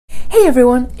Hey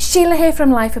everyone, Sheila here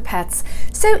from Lifewithpets.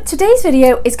 So today's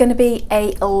video is going to be a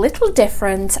little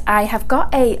different. I have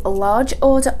got a large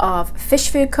order of fish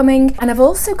food coming, and I've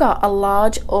also got a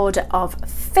large order of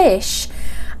fish.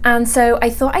 And so I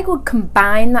thought I would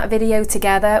combine that video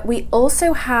together. We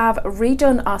also have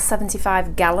redone our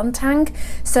 75-gallon tank,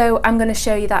 so I'm going to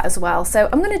show you that as well. So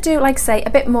I'm going to do, like say, a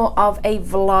bit more of a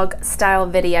vlog style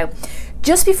video.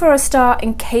 Just before I start,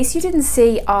 in case you didn't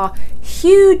see our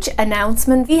huge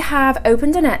announcement, we have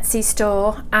opened an Etsy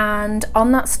store, and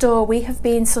on that store we have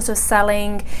been sort of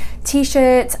selling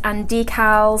t-shirts and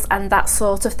decals and that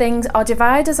sort of things. Our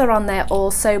dividers are on there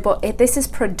also, but this is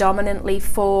predominantly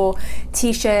for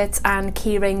t-shirts and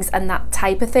key rings and that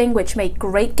type of thing, which make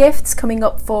great gifts coming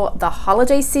up for the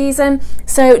holiday season.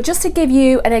 So just to give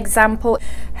you an example,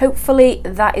 hopefully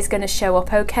that is going to show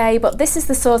up okay, but this is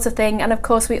the sort of thing, and of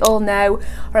course we all know,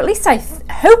 or at least I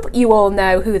hope you all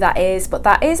know who that is, but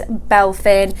that is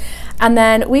bellfin. And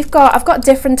then I've got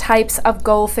different types of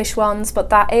goldfish ones, but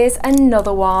that is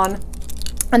another one.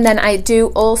 And then I do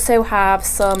also have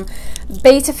some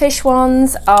beta fish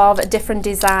ones of different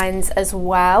designs as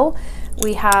well.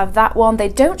 We have that one. They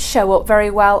don't show up very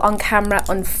well on camera,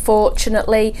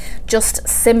 unfortunately, just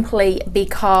simply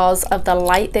because of the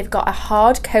light. They've got a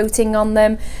hard coating on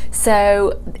them,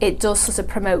 so it does sort of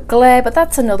promote glare, but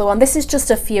that's another one. This is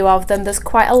just a few of them. There's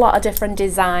quite a lot of different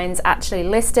designs actually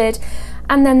listed.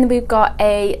 And then we've got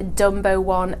a Dumbo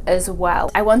one as well.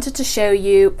 I wanted to show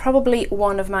you probably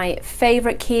one of my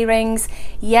favorite key rings.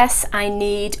 Yes, I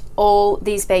need all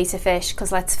these beta fish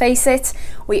because let's face it,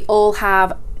 we all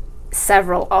have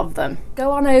several of them.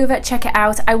 Go on over, check it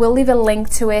out. I will leave a link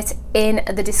to it in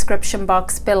the description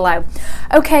box below.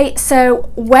 Okay,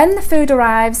 so when the food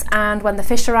arrives and when the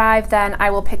fish arrive, then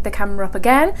I will pick the camera up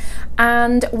again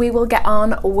and we will get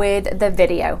on with the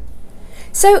video.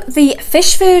 So the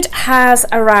fish food has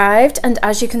arrived, and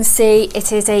as you can see,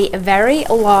 it is a very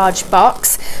large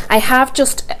box. I have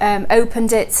just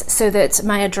opened it so that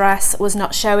my address was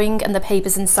not showing and the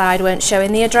papers inside weren't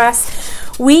showing the address.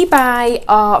 We buy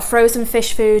our frozen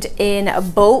fish food in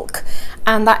bulk,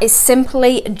 and that is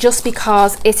simply just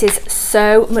because it is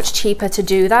so much cheaper to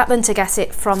do that than to get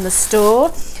it from the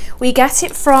store. We get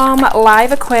it from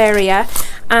Live Aquaria,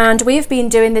 and we've been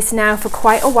doing this now for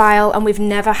quite a while and we've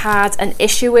never had an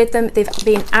issue with them. They've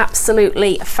been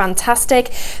absolutely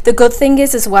fantastic. The good thing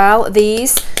is as well,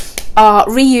 these are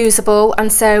reusable,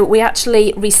 and so we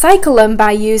actually recycle them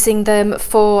by using them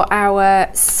for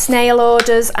our snail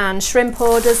orders and shrimp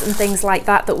orders and things like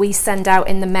that that we send out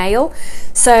in the mail.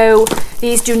 So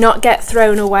these do not get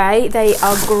thrown away. They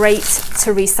are great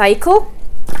to recycle.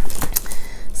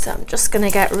 So I'm just going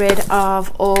to get rid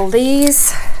of all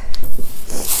these.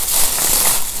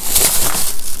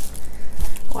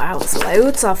 Wow, there's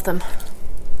loads of them.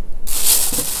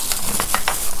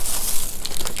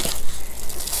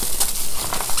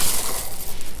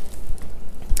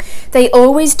 They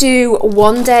always do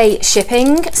one-day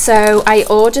shipping, so I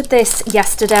ordered this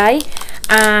yesterday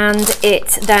and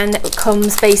it then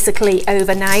comes basically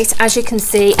overnight. As you can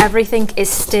see, everything is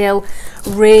still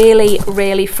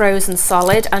really frozen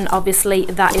solid, and obviously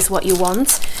that is what you want.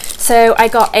 So I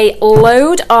got a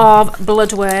load of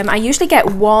bloodworm. I usually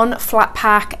get one flat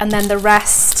pack and then the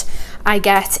rest I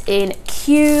get in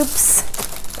cubes.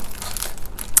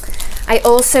 I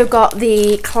also got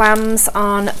the clams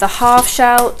on the half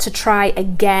shell to try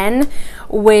again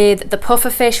with the puffer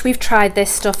fish. We've tried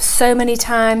this stuff so many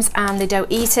times and they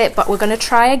don't eat it, but we're going to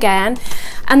try again.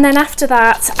 And then after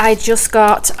that, I just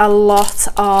got a lot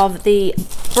of the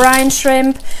brine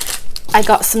shrimp. I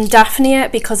got some Daphnia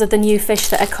because of the new fish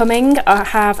that are coming. I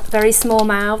have very small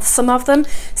mouths, some of them,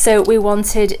 so we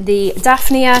wanted the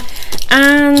Daphnia.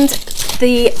 And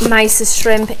the mysis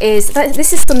shrimp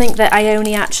this is something that I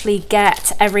only actually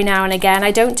get every now and again.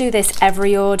 I don't do this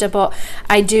every order, but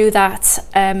I do that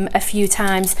a few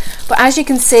times. But as you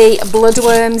can see,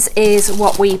 bloodworms is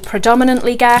what we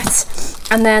predominantly get,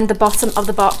 and then the bottom of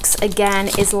the box again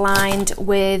is lined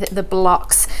with the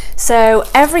blocks. So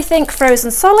everything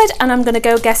frozen solid, and I'm going to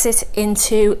go get it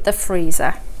into the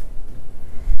freezer.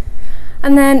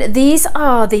 And then these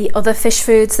are the other fish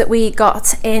foods that we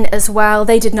got in as well.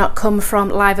 They did not come from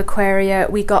Live Aquaria.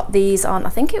 We got these on, I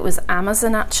think it was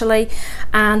Amazon actually.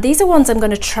 And these are ones I'm going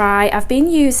to try. I've been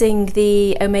using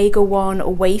the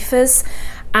omega-1 wafers,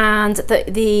 and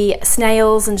the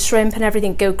snails and shrimp and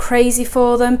everything go crazy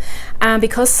for them. And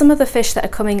because some of the fish that are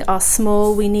coming are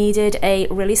small, we needed a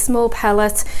really small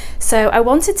pellet, so I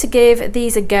wanted to give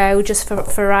these a go just for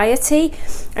variety.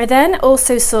 I then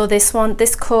also saw this one.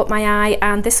 This caught my eye,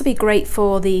 and this will be great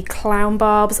for the clown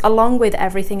barbs along with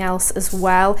everything else as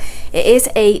well. It is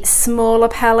a smaller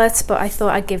pellet, but I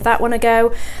thought I'd give that one a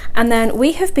go. And then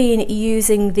we have been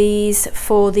using these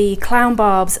for the clown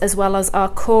barbs as well as our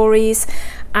cories,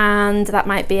 and that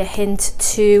might be a hint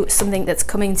to something that's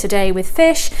coming today with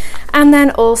fish. And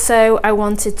then also I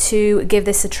wanted to give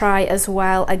this a try as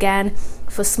well, again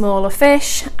for smaller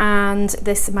fish, and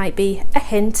this might be a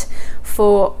hint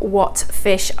for what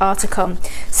fish are to come.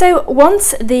 So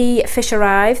once the fish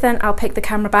arrive, then I'll pick the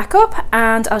camera back up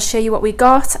and I'll show you what we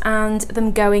got and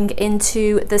them going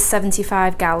into the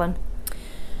 75 gallon.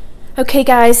 Okay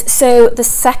guys, so the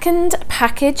second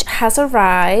package has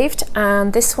arrived,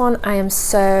 and this one I am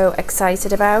so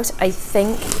excited about. I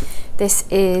think this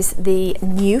is the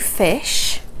new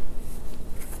fish.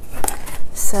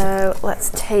 So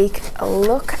let's take a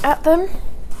look at them.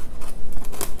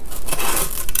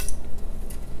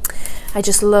 I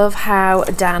just love how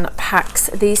Dan packs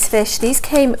these fish. These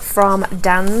came from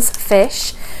Dan's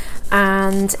Fish,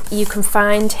 and you can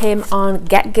find him on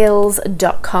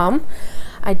getgills.com.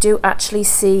 I do actually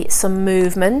see some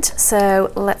movement,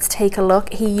 so let's take a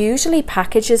look. He usually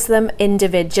packages them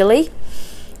individually,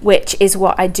 which is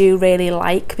what I do really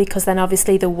like, because then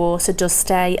obviously the water does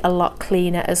stay a lot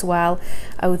cleaner as well.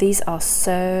 Oh, these are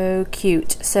so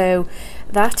cute. So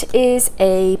that is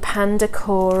a panda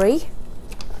cory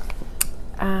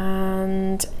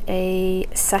and a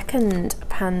second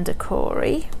panda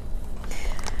cory.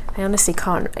 I honestly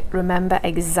can't remember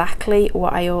exactly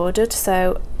what I ordered,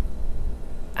 so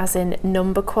as in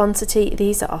number quantity,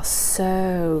 these are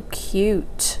so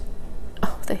cute.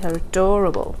 Oh, they are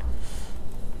adorable.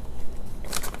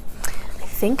 I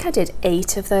think I did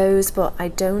 8 of those, but I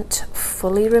don't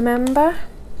fully remember.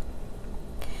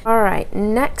 Alright,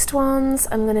 next ones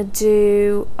I'm gonna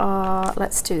do are,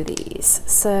 let's do these.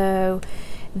 So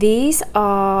these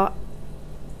are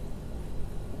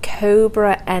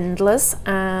Cobra Endless,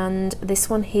 and this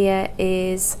one here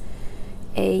is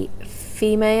a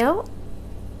female.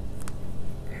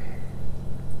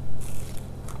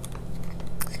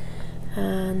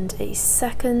 And a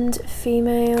second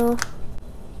female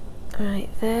right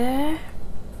there.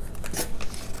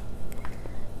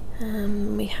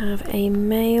 We have a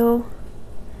male.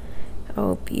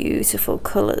 Oh, beautiful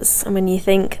colours. And when you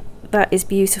think that is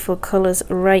beautiful colours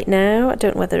right now, I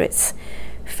don't know whether it's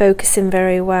focusing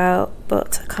very well,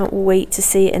 but I can't wait to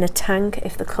see it in a tank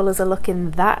if the colours are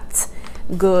looking that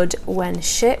good when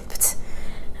shipped.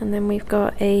 And then we've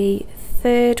got a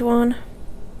third one.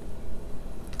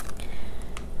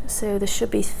 So there should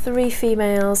be 3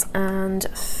 females and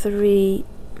 3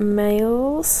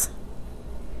 males.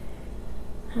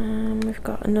 We've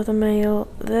got another male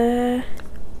there.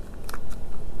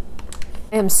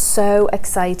 I am so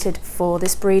excited for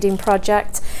this breeding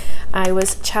project. I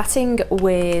was chatting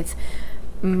with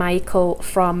Michael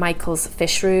from Michael's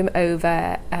Fish Room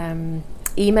over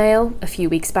email a few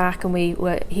weeks back, and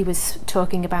he was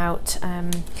talking about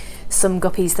some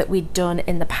guppies that we'd done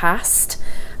in the past,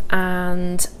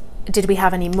 and did we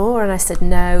have any more? And I said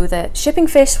no, that shipping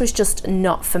fish was just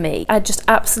not for me. I just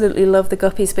absolutely love the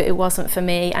guppies, but it wasn't for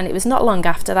me. And it was not long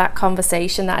after that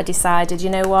conversation that I decided,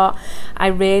 you know what, I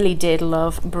really did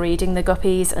love breeding the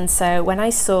guppies. And so when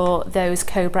I saw those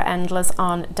Cobra Endless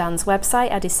on Dan's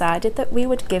website, I decided that we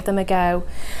would give them a go.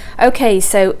 Okay,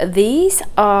 so these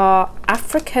are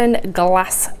African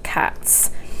glass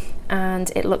cats,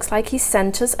 and it looks like he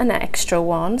sent us an extra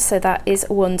one, so that is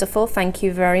wonderful. Thank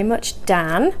you very much,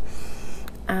 Dan.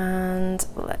 And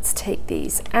let's take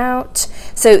these out.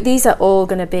 So these are all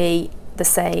going to be the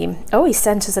same. Oh, he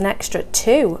sent us an extra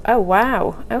 2. Oh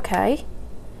wow, okay,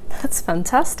 that's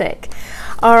fantastic.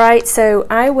 All right, so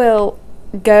I will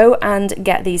go and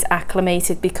get these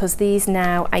acclimated, because these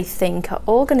now I think are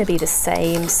all going to be the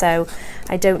same, so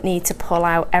I don't need to pull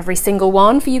out every single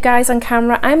one for you guys on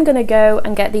camera. I'm going to go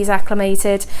and get these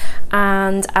acclimated,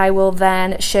 and I will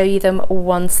then show you them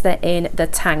once they're in the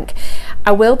tank.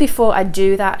 I will, before I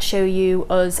do that, show you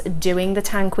us doing the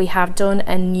tank. We have done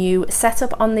a new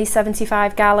setup on the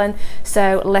 75 gallon,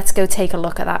 so let's go take a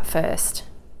look at that first.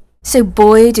 So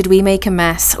boy, did we make a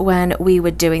mess when we were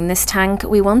doing this tank.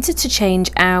 We wanted to change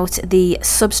out the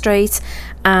substrate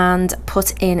and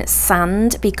put in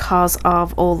sand because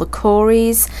of all the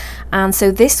cories. And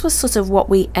so this was sort of what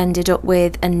we ended up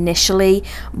with initially,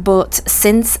 but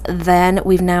since then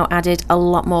we've now added a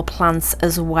lot more plants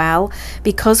as well,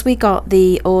 because we got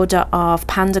the order of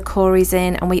panda cories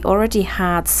in and we already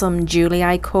had some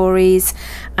Julii cories,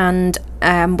 and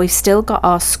we've still got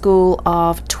our school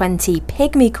of 20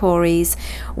 pygmy cories.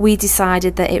 We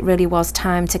decided that it really was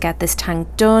time to get this tank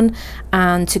done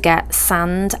and to get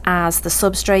sand as the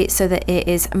substrate so that it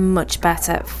is much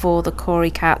better for the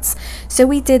cory cats. So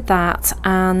we did that,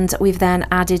 and we've then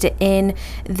added in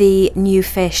the new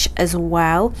fish as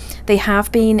well. They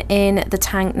have been in the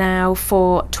tank now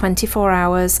for 24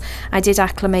 hours. I did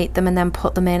acclimate them and then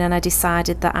put them in, and I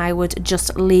decided that I would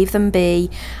just leave them be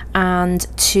and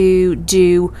to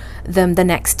do them the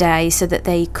next day so that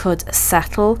they could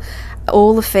settle.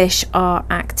 All the fish are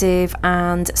active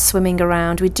and swimming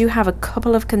around. We do have a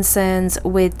couple of concerns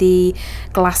with the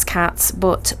glass cats,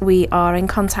 but we are in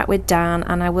contact with Dan,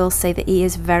 and I will say that he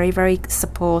is very, very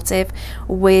supportive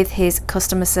with his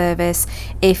customer service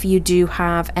if you do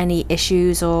have any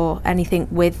issues or anything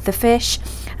with the fish.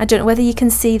 I don't know whether you can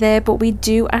see there, but we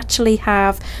do actually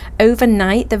have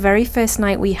overnight, the very first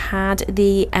night we had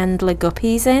the Endler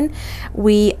guppies in,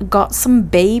 we got some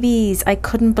babies. I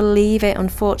couldn't believe it.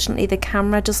 Unfortunately, the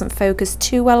camera doesn't focus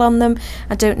too well on them.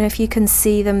 I don't know if you can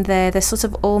see them there. They're sort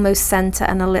of almost center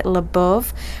and a little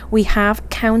above. We have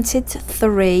counted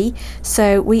 3,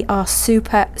 so we are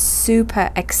super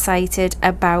excited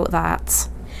about that.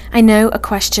 I know a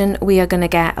question we are going to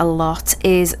get a lot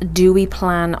is, do we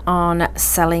plan on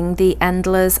selling the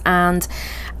Endlers? And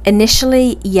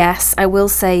initially, yes, I will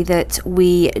say that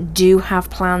we do have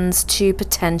plans to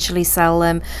potentially sell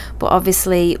them, but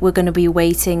obviously we're going to be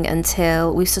waiting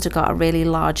until we've sort of got a really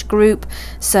large group.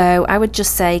 So I would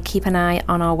just say keep an eye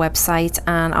on our website,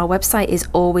 and our website is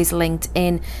always linked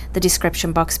in the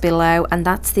description box below, and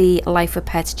that's the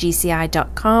Lifewithpets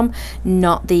gci.com,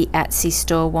 not the Etsy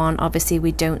store one. Obviously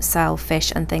we don't sell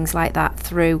fish and things like that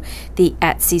through the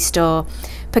Etsy store.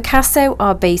 Picasso,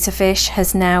 our beta fish,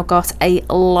 has now got a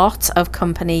lot of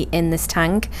company in this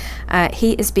tank.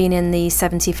 He has been in the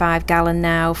 75-gallon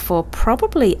now for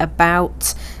probably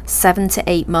about 7 to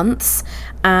 8 months,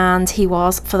 and he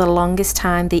was for the longest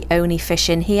time the only fish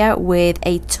in here with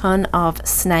a ton of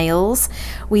snails.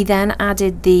 We then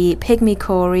added the pygmy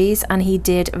cories, and he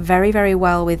did very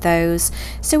well with those,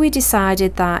 so we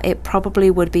decided that it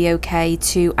probably would be okay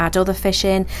to add other fish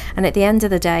in. And at the end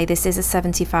of the day, this is a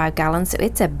 75-gallon, so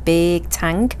it's a big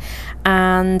tank,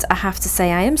 and I have to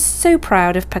say I am so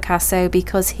proud of Picasso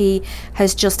because he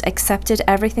has just accepted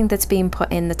everything that's been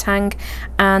put in the tank,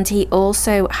 and he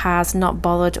also has not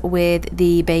bothered with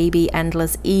the baby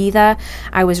endlers either.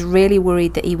 I was really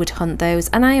worried that he would hunt those,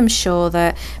 and I am sure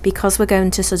that because we're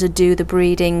going to sort of do the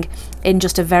breeding in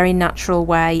just a very natural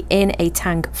way in a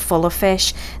tank full of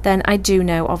fish, then I do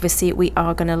know obviously we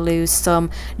are going to lose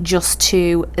some just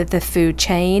to the food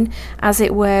chain as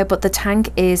it were, but the tank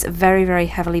is very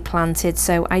heavily planted,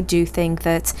 so I do think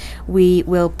that we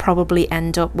will probably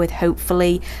end up with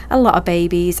hopefully a lot of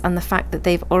babies, and the fact that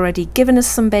they've already given us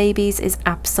some babies is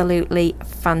absolutely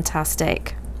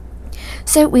fantastic.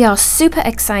 So we are super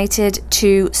excited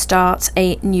to start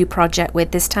a new project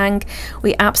with this tank.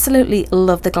 We absolutely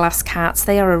love the glass cats.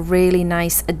 They are a really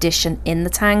nice addition in the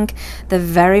tank. They're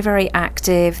very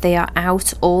active. They are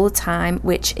out all the time,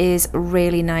 which is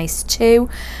really nice too.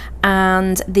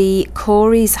 And the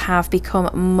cories have become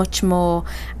much more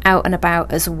out and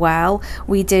about as well.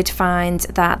 We did find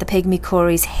that the pygmy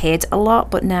cories hid a lot,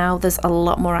 but now there's a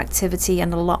lot more activity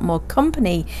and a lot more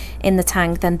company in the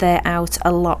tank, then they're out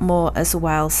a lot more as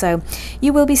well. So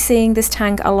you will be seeing this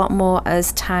tank a lot more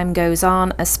as time goes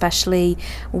on, especially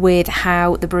with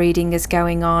how the breeding is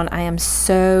going on. I am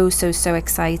so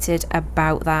excited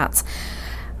about that.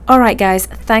 Alright guys,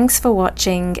 thanks for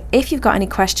watching. If you've got any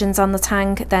questions on the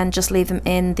tank, then just leave them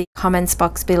in the comments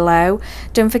box below.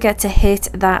 Don't forget to hit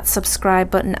that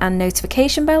subscribe button and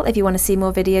notification bell if you want to see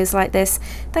more videos like this.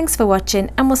 Thanks for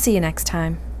watching, and we'll see you next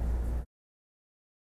time.